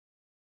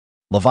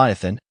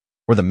Leviathan,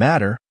 or the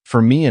matter,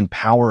 Forme and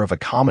Power of a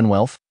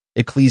Commonwealth,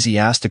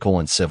 Ecclesiastical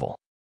and Civil.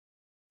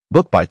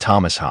 Book by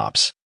Thomas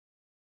Hobbes.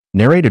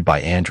 Narrated by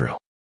Andrew.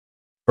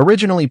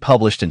 Originally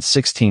published in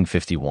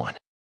 1651.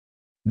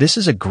 This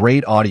is a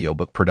great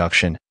audiobook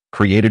production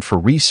created for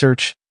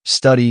research,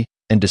 study,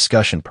 and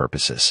discussion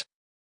purposes.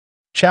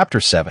 Chapter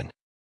 7.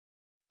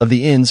 Of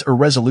the ends or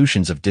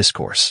resolutions of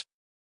discourse.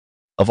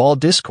 Of all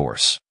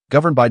discourse,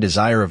 governed by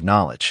desire of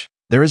knowledge,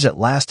 there is at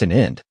last an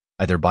end,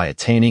 either by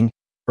attaining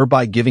or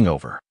by giving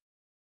over.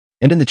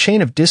 And in the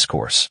chain of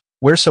discourse,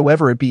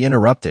 wheresoever it be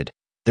interrupted,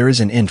 there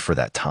is an end for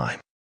that time.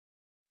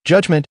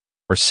 Judgment,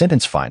 or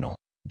sentence final,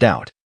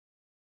 doubt.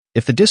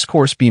 If the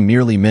discourse be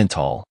merely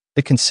mental,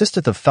 it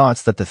consisteth of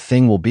thoughts that the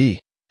thing will be,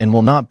 and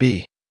will not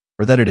be,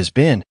 or that it has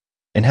been,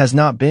 and has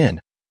not been,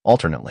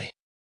 alternately.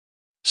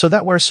 So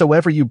that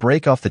wheresoever you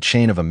break off the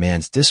chain of a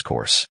man's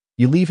discourse,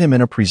 you leave him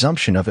in a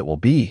presumption of it will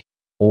be,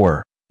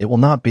 or it will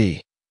not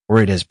be,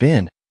 or it has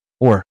been,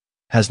 or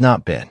has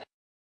not been.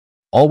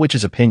 All which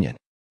is opinion,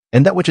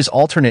 and that which is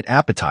alternate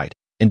appetite,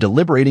 in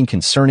deliberating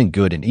concerning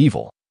good and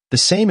evil, the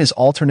same is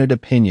alternate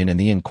opinion in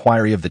the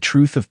inquiry of the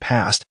truth of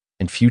past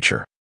and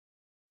future.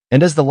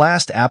 And as the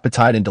last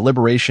appetite in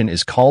deliberation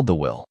is called the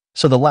will,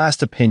 so the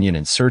last opinion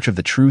in search of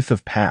the truth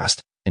of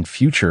past and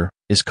future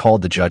is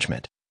called the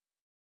judgment,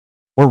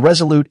 or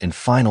resolute and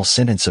final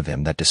sentence of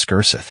him that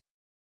discourseth.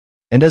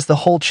 And as the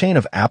whole chain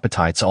of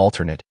appetites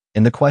alternate,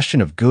 in the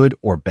question of good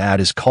or bad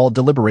is called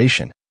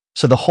deliberation,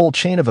 so the whole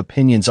chain of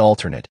opinions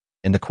alternate,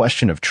 in the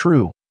question of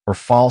true or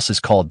false is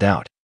called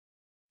doubt.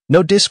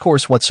 No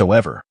discourse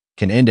whatsoever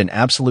can end in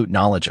absolute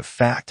knowledge of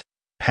fact,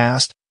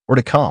 past, or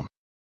to come.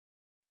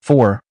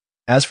 For,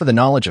 as for the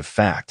knowledge of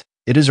fact,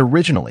 it is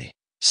originally,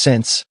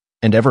 since,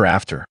 and ever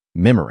after,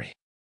 memory.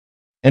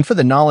 And for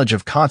the knowledge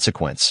of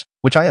consequence,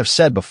 which I have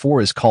said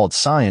before is called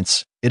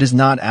science, it is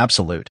not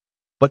absolute,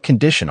 but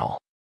conditional.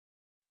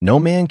 No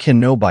man can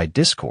know by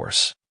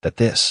discourse that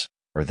this,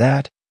 or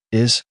that,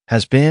 is,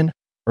 has been,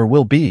 or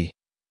will be,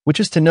 which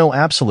is to know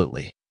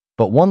absolutely,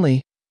 but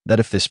only, that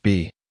if this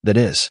be, that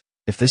is,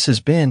 if this has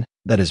been,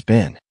 that has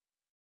been.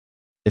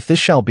 If this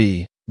shall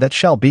be, that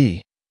shall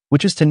be,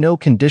 which is to know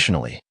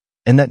conditionally,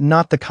 and that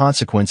not the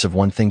consequence of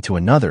one thing to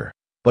another,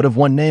 but of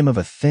one name of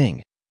a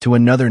thing to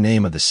another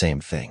name of the same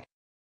thing.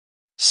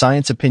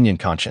 Science, opinion,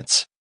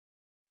 conscience.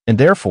 And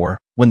therefore,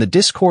 when the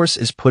discourse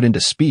is put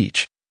into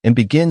speech, and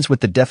begins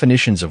with the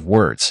definitions of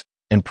words,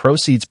 and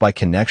proceeds by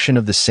connection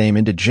of the same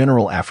into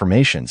general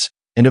affirmations,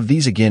 and of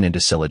these again into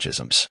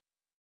syllogisms.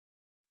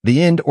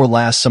 The end or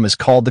last sum is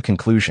called the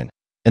conclusion,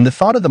 and the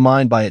thought of the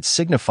mind by it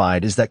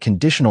signified is that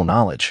conditional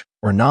knowledge,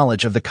 or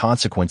knowledge of the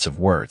consequence of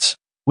words,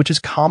 which is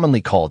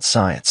commonly called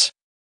science.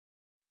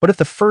 But if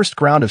the first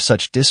ground of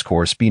such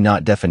discourse be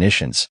not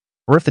definitions,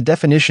 or if the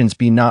definitions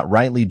be not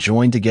rightly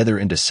joined together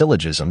into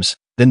syllogisms,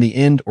 then the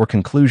end or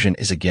conclusion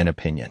is again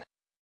opinion.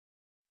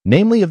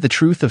 Namely of the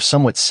truth of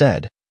somewhat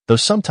said, though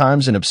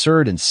sometimes in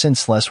absurd and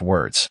senseless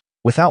words,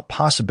 without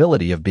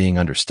possibility of being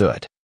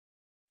understood.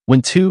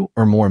 When two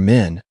or more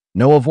men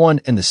know of one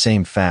and the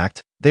same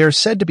fact, they are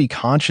said to be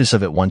conscious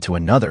of it one to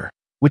another,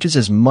 which is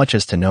as much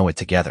as to know it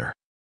together.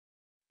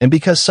 And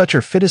because such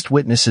are fittest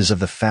witnesses of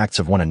the facts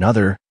of one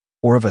another,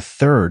 or of a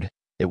third,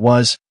 it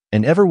was,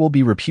 and ever will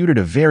be reputed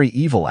a very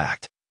evil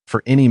act,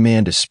 for any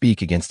man to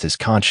speak against his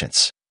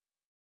conscience,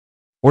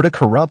 or to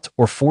corrupt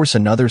or force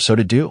another so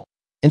to do,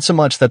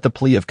 insomuch that the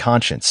plea of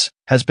conscience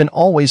has been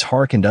always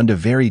hearkened unto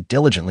very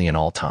diligently in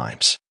all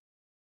times.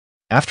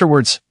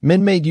 Afterwards,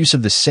 men made use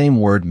of the same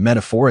word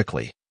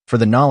metaphorically for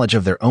the knowledge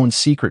of their own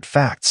secret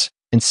facts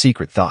and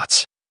secret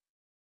thoughts.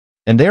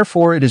 And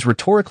therefore it is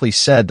rhetorically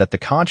said that the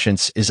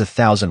conscience is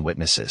 1,000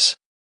 witnesses.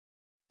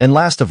 And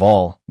last of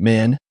all,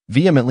 men,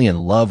 vehemently in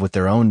love with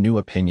their own new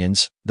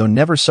opinions, though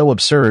never so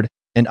absurd,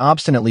 and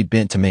obstinately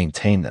bent to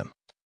maintain them,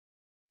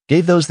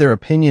 gave those their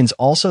opinions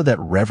also that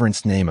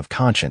reverenced name of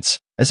conscience,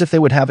 as if they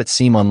would have it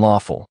seem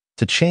unlawful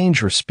to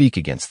change or speak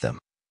against them.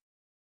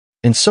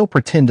 And so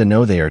pretend to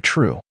know they are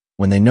true,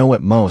 when they know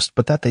at most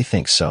but that they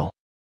think so.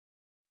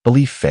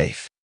 Belief,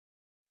 faith.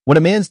 When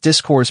a man's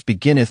discourse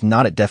beginneth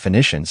not at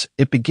definitions,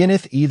 it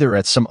beginneth either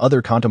at some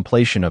other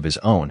contemplation of his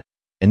own,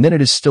 and then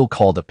it is still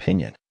called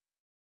opinion.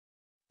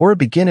 Or it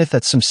beginneth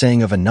at some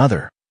saying of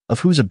another,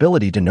 of whose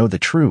ability to know the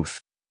truth,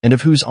 and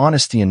of whose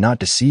honesty in not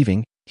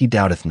deceiving, he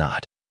doubteth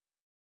not.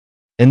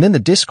 And then the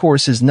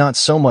discourse is not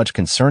so much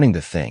concerning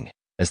the thing,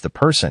 as the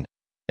person,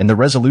 and the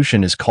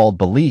resolution is called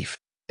belief,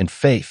 and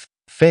faith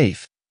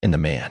in the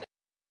man.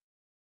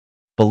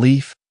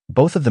 Belief,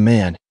 both of the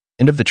man,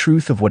 and of the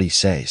truth of what he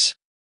says.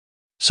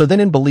 So then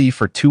in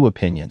belief are two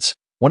opinions,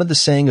 one of the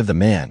saying of the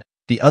man,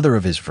 the other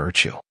of his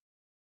virtue.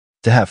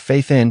 To have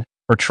faith in,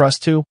 or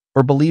trust to,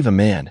 or believe a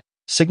man,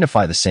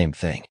 signify the same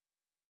thing.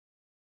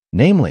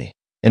 Namely,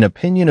 an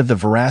opinion of the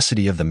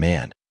veracity of the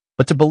man,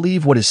 but to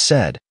believe what is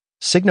said,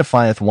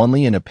 signifieth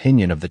only an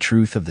opinion of the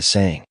truth of the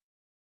saying.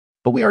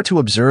 But we are to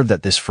observe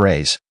that this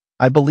phrase,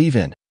 I believe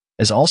in,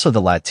 as also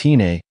the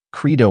Latine,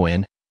 credo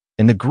in,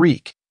 and the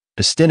Greek,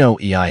 pistino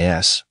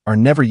eis, are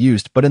never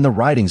used but in the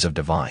writings of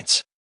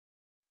divines.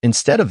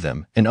 Instead of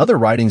them, in other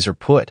writings are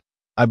put,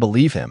 I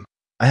believe him,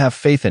 I have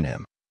faith in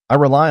him, I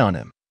rely on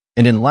him,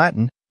 and in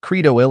Latin,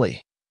 credo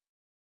illi,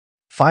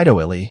 fido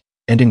illi,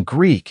 and in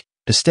Greek,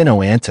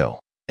 pisteno anto,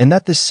 and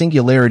that this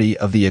singularity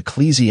of the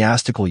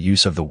ecclesiastical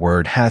use of the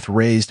word hath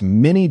raised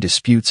many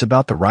disputes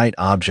about the right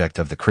object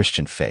of the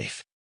Christian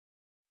faith.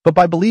 But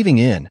by believing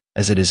in,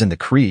 as it is in the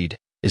creed,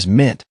 is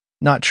meant,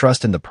 not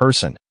trust in the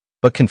person,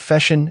 but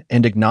confession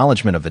and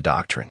acknowledgement of the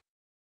doctrine.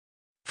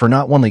 For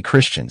not only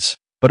Christians,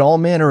 but all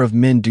manner of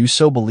men do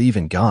so believe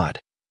in God,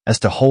 as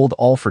to hold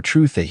all for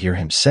truth they hear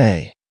him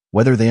say,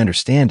 whether they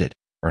understand it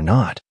or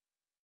not.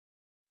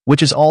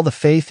 Which is all the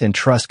faith and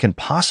trust can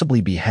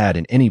possibly be had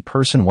in any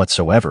person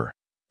whatsoever,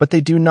 but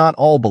they do not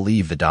all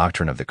believe the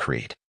doctrine of the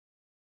creed.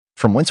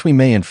 From whence we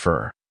may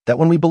infer, that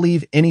when we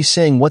believe any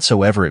saying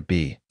whatsoever it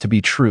be, to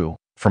be true,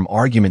 from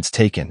arguments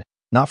taken,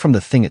 not from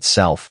the thing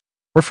itself,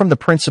 or from the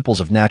principles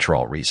of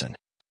natural reason,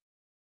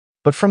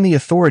 but from the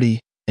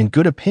authority and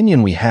good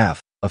opinion we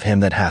have of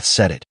him that hath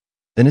said it,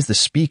 then is the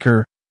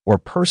speaker or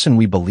person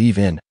we believe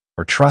in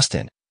or trust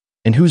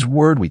in whose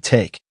word we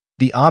take,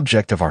 the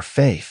object of our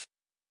faith.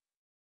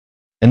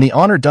 And the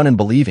honor done in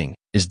believing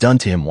is done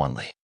to him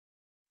only.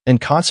 And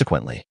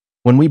consequently,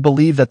 when we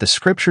believe that the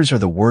Scriptures are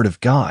the Word of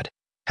God,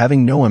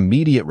 having no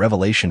immediate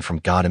revelation from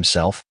God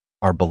himself,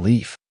 our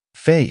belief,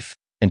 faith,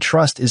 and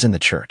trust is in the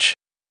Church,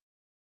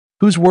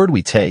 whose word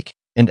we take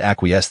and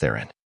acquiesce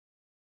therein.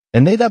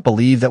 And they that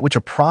believe that which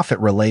a prophet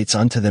relates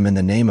unto them in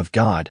the name of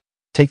God,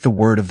 take the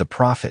word of the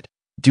prophet,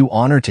 do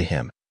honor to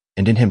him,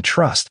 and in him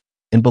trust,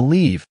 and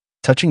believe,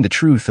 touching the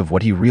truth of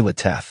what he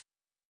relateth,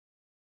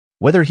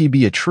 whether he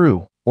be a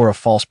true or a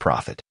false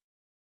prophet.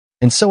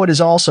 And so it is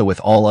also with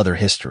all other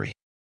history.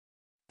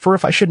 For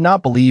if I should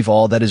not believe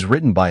all that is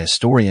written by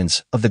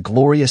historians of the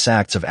glorious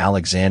acts of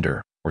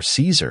Alexander or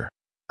Caesar,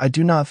 I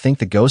do not think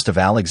the ghost of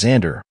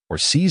Alexander or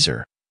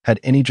Caesar had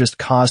any just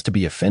cause to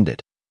be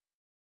offended,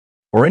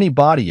 or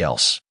anybody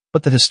else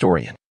but the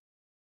historian.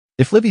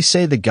 If Livy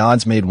say the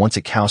gods made once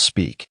a cow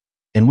speak,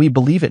 and we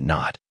believe it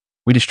not,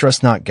 we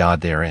distrust not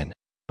God therein,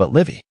 but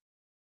Livy.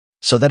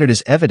 So that it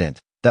is evident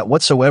that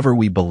whatsoever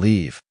we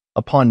believe,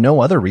 upon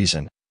no other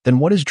reason than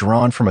what is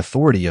drawn from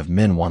authority of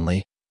men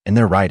only in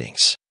their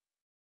writings,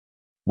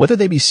 whether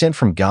they be sent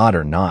from God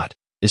or not,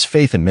 is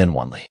faith in men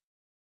only.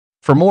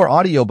 For more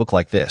audiobook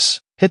like this,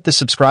 hit the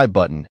subscribe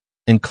button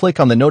and click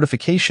on the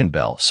notification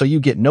bell so you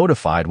get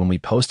notified when we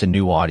post a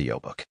new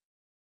audiobook.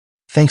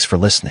 Thanks for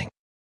listening.